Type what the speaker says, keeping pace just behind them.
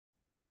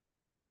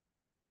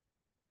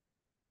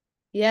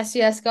Yes,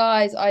 yes,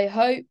 guys. I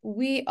hope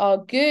we are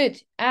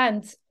good.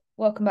 And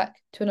welcome back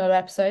to another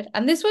episode.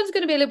 And this one's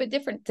going to be a little bit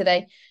different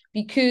today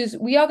because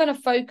we are going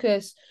to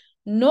focus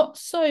not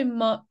so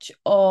much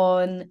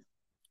on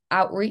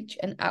outreach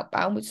and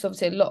outbound, which is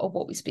obviously a lot of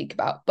what we speak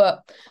about,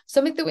 but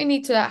something that we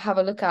need to have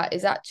a look at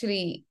is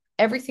actually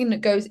everything that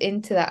goes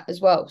into that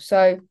as well.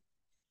 So,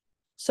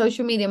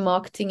 social media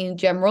marketing in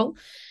general,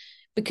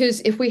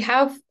 because if we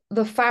have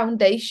the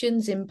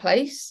foundations in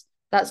place,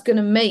 that's going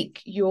to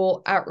make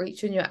your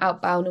outreach and your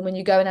outbound and when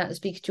you're going out and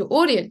speaking to your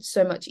audience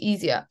so much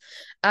easier.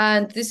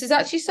 And this is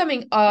actually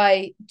something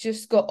I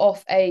just got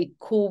off a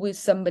call with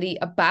somebody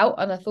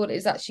about, and I thought it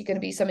was actually going to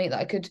be something that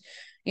I could,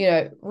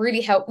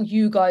 really help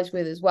you guys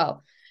with as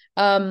well.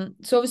 So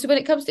obviously when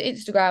it comes to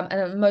Instagram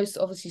and most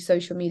obviously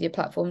social media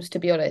platforms, to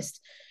be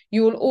honest,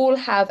 you will all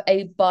have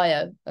a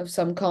bio of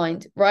some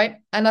kind, right?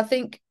 And I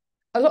think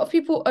a lot of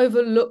people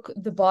overlook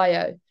the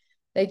bio.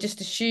 They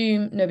just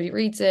assume nobody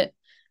reads it.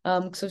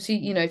 Because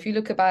obviously, if you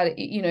look about it,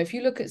 if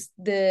you look at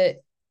the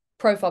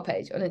profile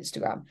page on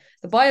Instagram,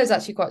 the bio is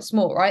actually quite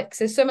small, right? Because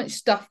there's so much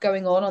stuff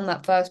going on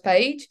that first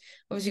page.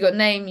 Obviously, you got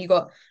name, you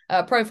got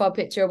a profile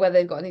picture, whether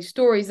they've got any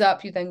stories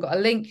up, you then got a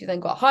link, you then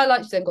got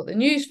highlights, you then got the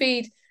news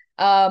feed,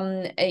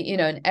 and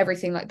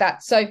everything like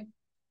that. So,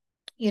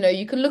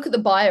 you can look at the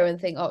bio and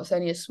think, oh, it's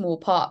only a small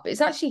part, but it's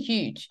actually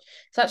huge.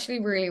 It's actually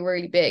really,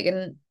 really big.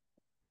 And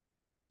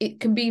it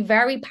can be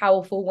very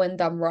powerful when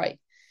done right,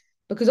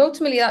 because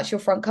ultimately that's your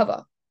front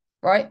cover,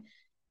 right?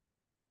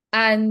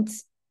 And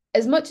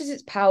as much as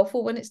it's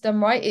powerful when it's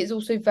done right, it's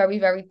also very,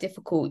 very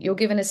difficult. You're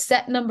given a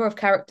set number of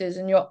characters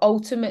and you're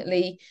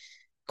ultimately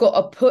got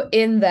to put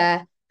in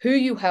there who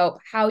you help,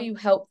 how you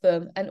help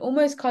them, and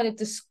almost kind of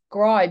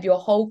describe your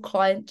whole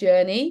client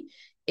journey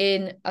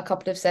in a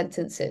couple of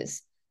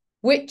sentences,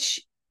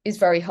 which is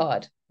very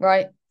hard,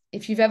 right?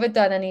 If you've ever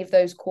done any of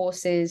those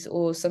courses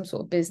or some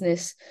sort of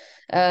business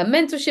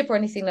mentorship or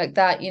anything like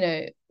that,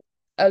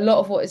 a lot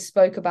of what is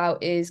spoke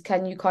about is,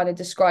 can you kind of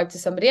describe to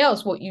somebody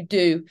else what you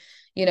do,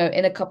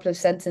 in a couple of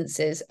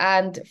sentences?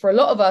 And for a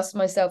lot of us,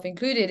 myself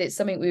included, it's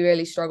something we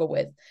really struggle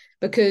with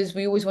because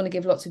we always want to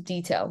give lots of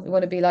detail. We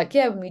want to be like,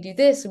 yeah, when we do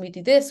this and we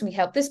do this and we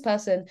help this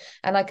person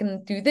and I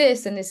can do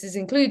this and this is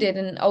included,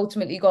 and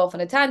ultimately go off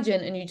on a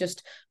tangent and you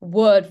just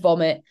word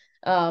vomit,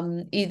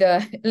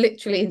 either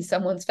literally in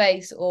someone's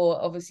face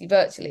or obviously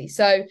virtually.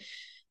 So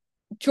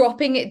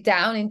dropping it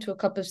down into a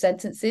couple of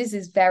sentences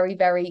is very,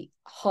 very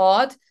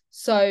hard.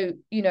 So,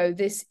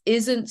 this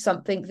isn't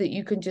something that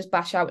you can just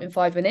bash out in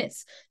 5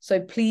 minutes. So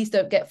please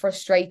don't get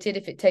frustrated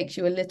if it takes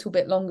you a little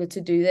bit longer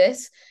to do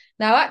this.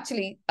 Now,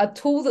 actually, a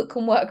tool that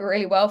can work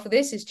really well for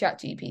this is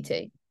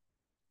ChatGPT,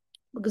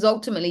 because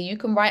ultimately you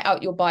can write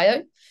out your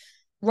bio,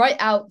 write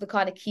out the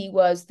kind of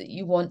keywords that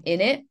you want in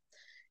it.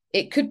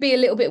 It could be a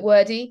little bit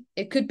wordy,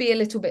 it could be a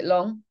little bit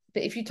long,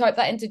 but if you type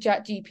that into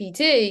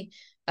ChatGPT,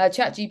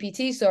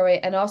 sorry,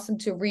 and ask them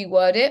to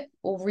reword it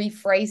or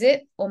rephrase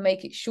it or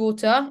make it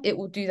shorter, it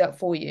will do that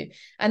for you.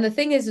 And the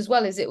thing is, as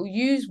well, is it will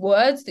use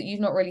words that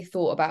you've not really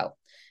thought about.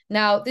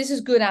 Now, this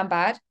is good and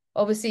bad.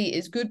 Obviously,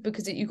 it's good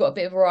because you've got a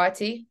bit of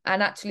variety,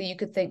 and actually, you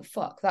could think,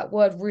 "Fuck, that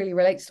word really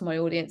relates to my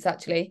audience."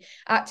 Actually,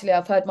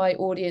 I've heard my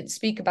audience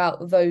speak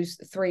about those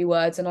three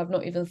words, and I've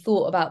not even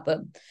thought about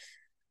them.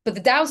 But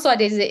the downside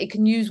is that it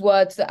can use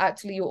words that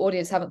actually your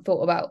audience haven't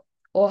thought about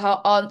or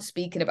aren't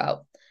speaking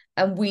about.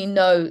 And we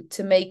know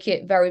to make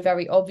it very,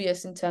 very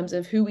obvious in terms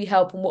of who we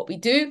help and what we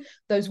do,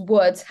 those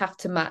words have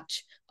to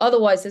match.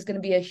 Otherwise, there's going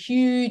to be a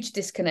huge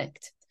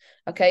disconnect.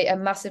 Okay, a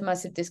massive,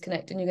 massive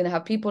disconnect. And you're going to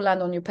have people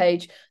land on your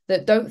page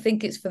that don't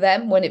think it's for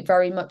them when it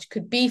very much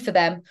could be for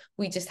them.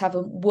 We just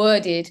haven't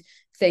worded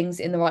things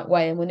in the right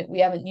way, and when we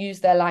haven't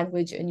used their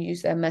language and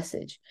used their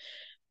message.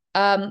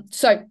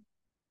 So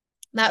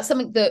that's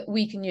something that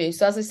we can use.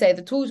 So as I say,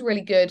 the tool's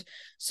really good.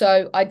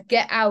 So I'd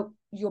get out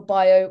your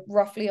bio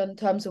roughly on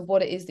terms of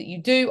what it is that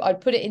you do. I'd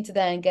put it into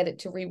there and get it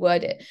to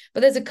reword it. But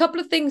there's a couple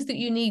of things that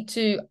you need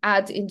to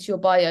add into your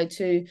bio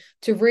to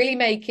really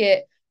make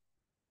it.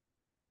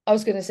 I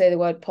was going to say the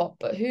word pop,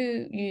 but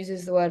who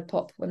uses the word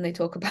pop when they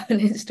talk about an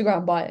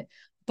Instagram bio?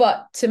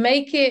 But to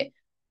make it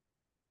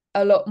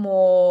a lot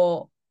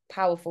more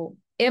powerful,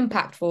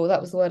 impactful, that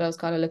was the word I was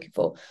kind of looking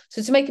for.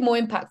 So to make it more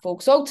impactful,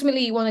 because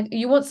ultimately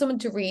you want someone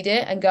to read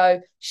it and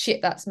go,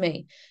 shit, that's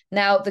me.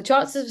 Now the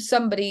chances of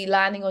somebody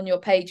landing on your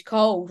page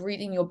cold,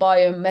 reading your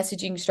bio and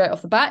messaging straight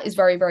off the bat is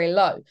very, very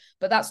low.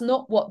 But that's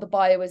not what the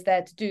bio is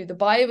there to do. The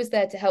bio is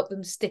there to help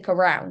them stick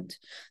around.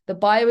 The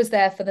bio is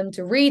there for them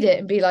to read it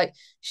and be like,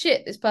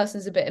 shit, this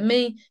person's a bit of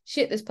me.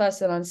 Shit, this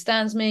person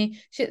understands me.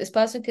 Shit, this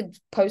person could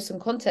post some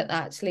content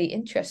that actually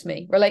interests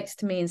me, relates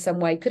to me in some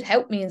way, could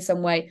help me in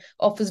some way,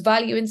 offers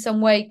value in some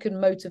way, could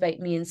motivate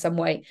me in some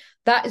way.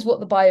 That is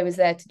what the bio is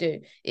there to do.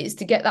 It's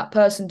to get that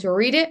person to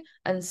read it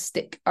and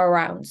stick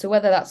around. So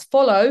whether that's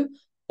follow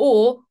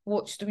or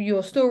watch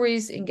your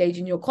stories, engage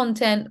in your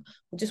content,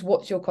 or just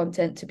watch your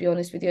content, to be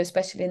honest with you,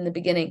 especially in the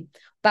beginning.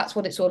 That's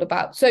what it's all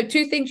about. So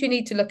 2 things you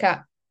need to look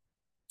at.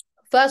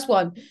 First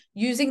one,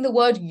 using the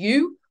word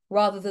you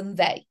rather than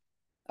they.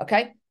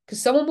 Okay.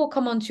 because someone will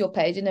come onto your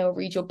page and they will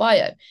read your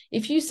bio.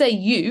 If you say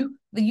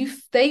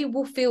they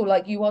will feel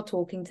like you are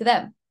talking to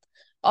them.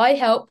 I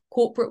help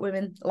corporate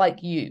women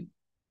like you,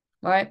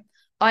 right?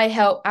 I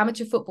help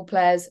amateur football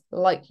players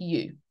like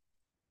you,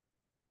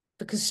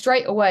 because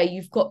straight away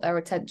you've got their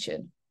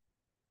attention.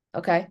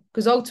 Okay,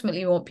 because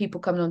ultimately we want people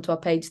coming onto our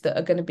page that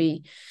are going to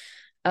be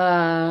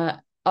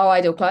our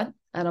ideal client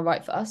and are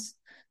right for us.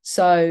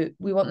 So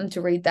we want them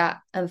to read that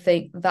and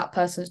think that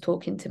person's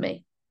talking to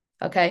me.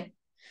 Okay,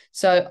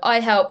 so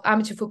I help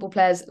amateur football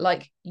players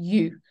like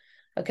you,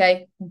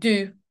 okay,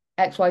 do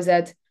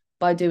XYZ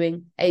by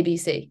doing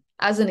ABC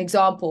as an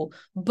example.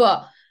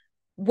 But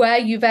where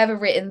you've ever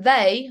written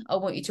they, I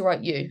want you to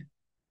write you.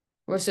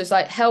 So it's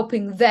like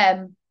helping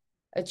them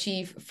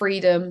achieve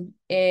freedom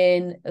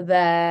in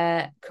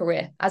their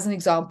career, as an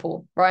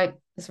example, right?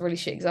 It's a really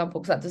shit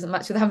example because that doesn't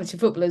match with amateur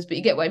footballers, but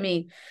you get what I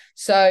mean.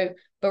 So,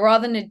 but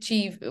rather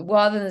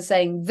than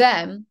saying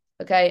them,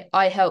 okay,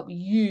 I help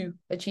you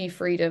achieve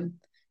freedom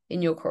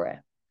in your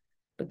career,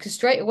 because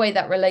straight away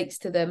that relates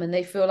to them and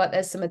they feel like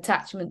there's some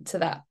attachment to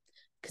that,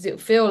 because it'll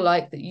feel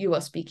like that you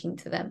are speaking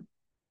to them,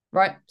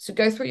 right? So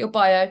go through your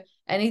bio,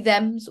 any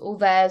thems or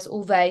theirs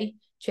or they,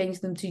 change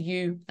them to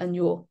you and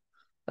your,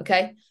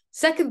 okay?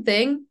 Second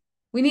thing,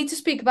 we need to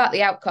speak about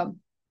the outcome.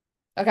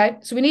 Okay,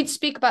 so we need to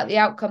speak about the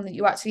outcome that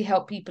you actually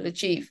help people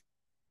achieve.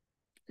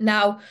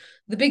 Now,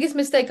 the biggest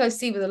mistake I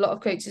see with a lot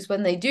of coaches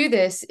when they do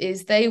this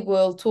is they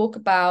will talk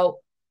about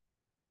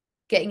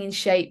getting in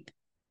shape.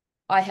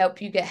 I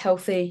help you get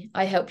healthy.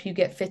 I help you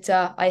get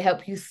fitter. I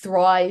help you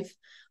thrive.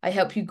 I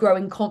help you grow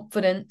in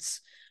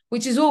confidence,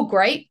 which is all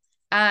great.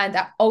 And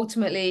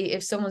ultimately,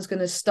 if someone's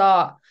going to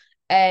start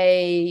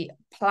a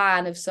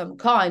plan of some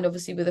kind,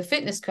 obviously with a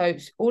fitness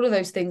coach, all of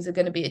those things are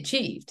going to be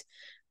achieved.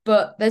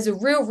 But there's a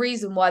real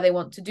reason why they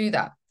want to do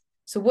that.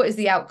 So what is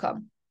the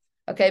outcome?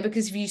 Okay,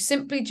 because if you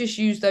simply just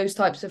use those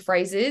types of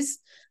phrases,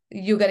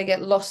 you're going to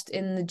get lost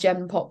in the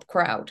Gen Pop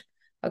crowd.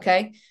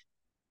 Okay.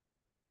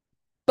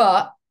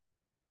 But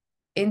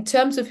in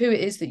terms of who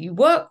it is that you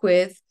work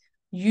with,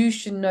 you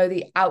should know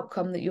the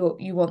outcome that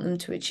you want them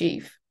to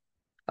achieve.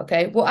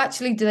 Okay. What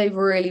actually do they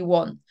really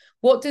want?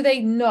 What do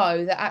they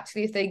know that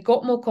actually, if they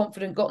got more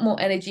confident, got more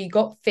energy,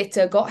 got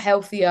fitter, got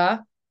healthier,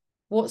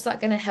 what's that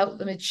going to help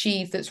them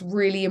achieve that's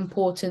really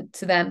important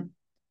to them?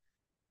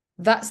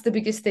 That's the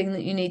biggest thing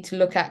that you need to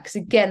look at, because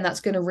again, that's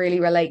going to really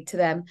relate to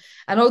them.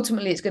 And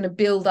ultimately, it's going to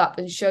build up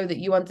and show that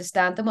you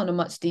understand them on a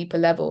much deeper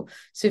level.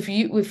 So if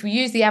we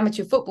use the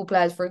amateur football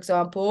players, for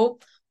example,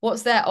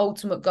 what's their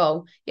ultimate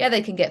goal? Yeah,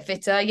 they can get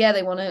fitter. Yeah,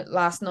 they want to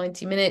last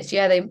 90 minutes.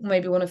 Yeah, they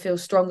maybe want to feel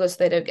stronger so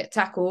they don't get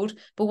tackled.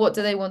 But what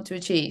do they want to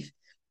achieve?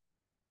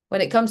 When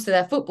it comes to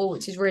their football,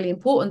 which is really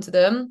important to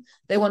them,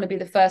 they want to be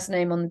the first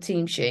name on the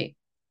team sheet.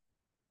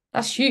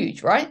 That's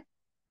huge, right?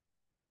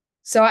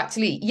 So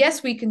actually,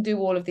 yes, we can do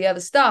all of the other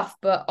stuff,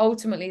 but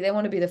ultimately they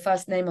want to be the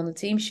first name on the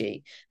team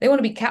sheet. They want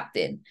to be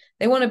captain.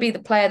 They want to be the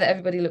player that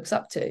everybody looks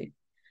up to.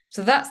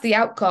 So that's the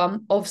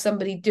outcome of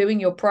somebody doing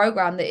your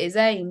program that is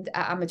aimed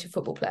at amateur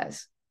football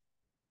players.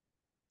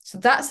 So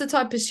that's the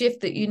type of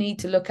shift that you need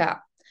to look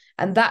at.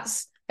 And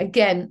that's,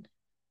 again,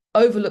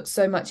 overlooked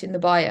so much in the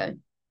bio.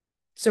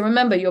 So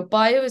remember, your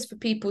bio is for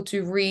people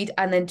to read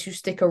and then to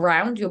stick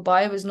around. Your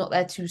bio is not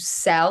there to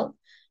sell,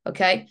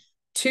 okay?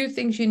 Two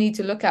things you need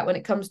to look at when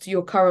it comes to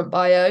your current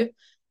bio: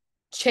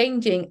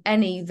 changing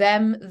any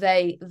them,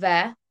 they,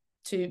 their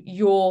to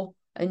your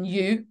and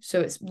you, so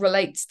it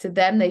relates to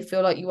them. They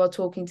feel like you are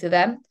talking to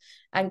them.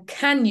 And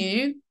can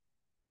you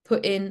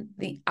put in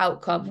the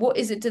outcome? What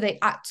is it do they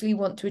actually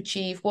want to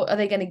achieve? What are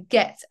they going to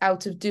get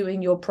out of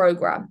doing your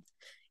program?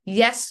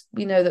 Yes,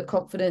 we know that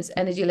confidence,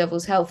 energy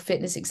levels, health,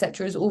 fitness,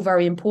 etc. is all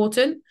very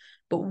important,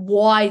 but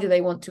why do they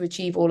want to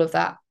achieve all of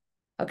that?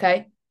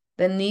 Okay,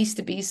 there needs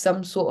to be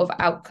some sort of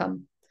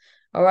outcome.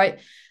 All right.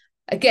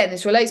 Again,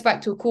 this relates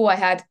back to a call I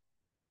had,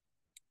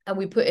 and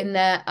we put in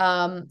there,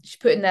 she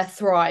put in there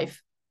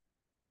thrive.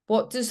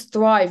 What does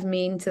thrive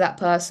mean to that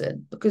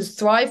person? Because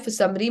thrive for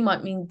somebody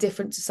might mean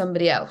different to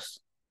somebody else.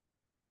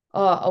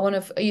 Oh, I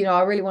want to,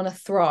 I really want to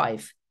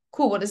thrive.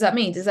 Cool. What does that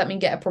mean? Does that mean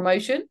get a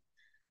promotion?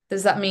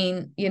 Does that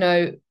mean,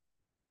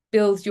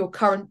 build your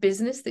current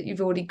business that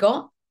you've already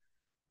got?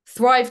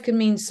 Thrive can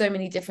mean so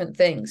many different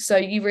things. So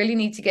you really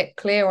need to get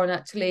clear on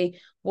actually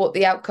what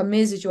the outcome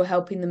is as you're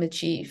helping them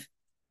achieve,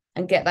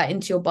 and get that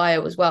into your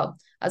bio as well.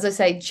 As I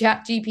say,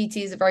 ChatGPT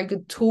is a very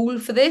good tool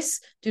for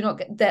this. Do not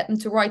get them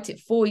to write it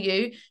for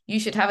you. You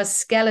should have a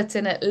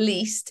skeleton at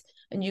least,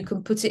 and you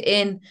can put it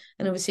in,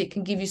 and obviously it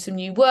can give you some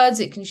new words.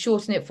 It can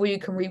shorten it for you,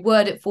 can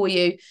reword it for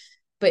you,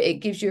 but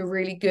it gives you a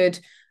really good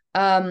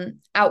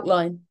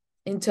outline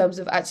in terms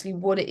of actually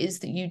what it is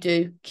that you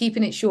do,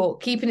 keeping it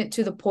short, keeping it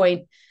to the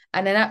point.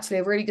 And then actually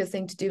a really good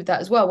thing to do with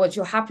that as well, once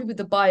you're happy with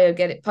the bio,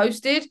 get it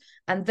posted.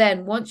 And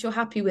then once you're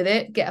happy with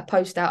it, get a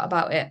post out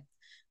about it.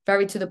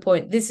 Very to the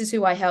point. This is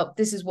who I help.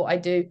 This is what I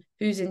do.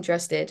 Who's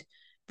interested,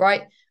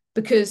 right?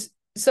 Because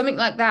something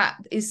like that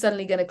is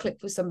suddenly going to click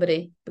with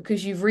somebody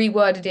because you've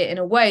reworded it in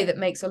a way that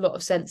makes a lot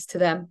of sense to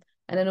them.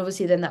 And then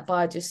obviously then that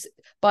bio just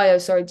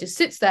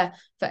sits there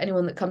for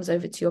anyone that comes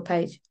over to your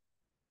page.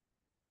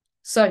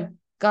 So,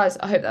 guys,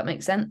 I hope that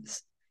makes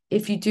sense.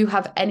 If you do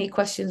have any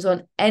questions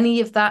on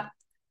any of that,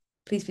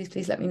 please, please,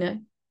 please let me know.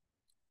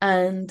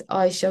 And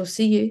I shall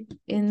see you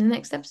in the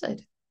next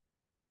episode.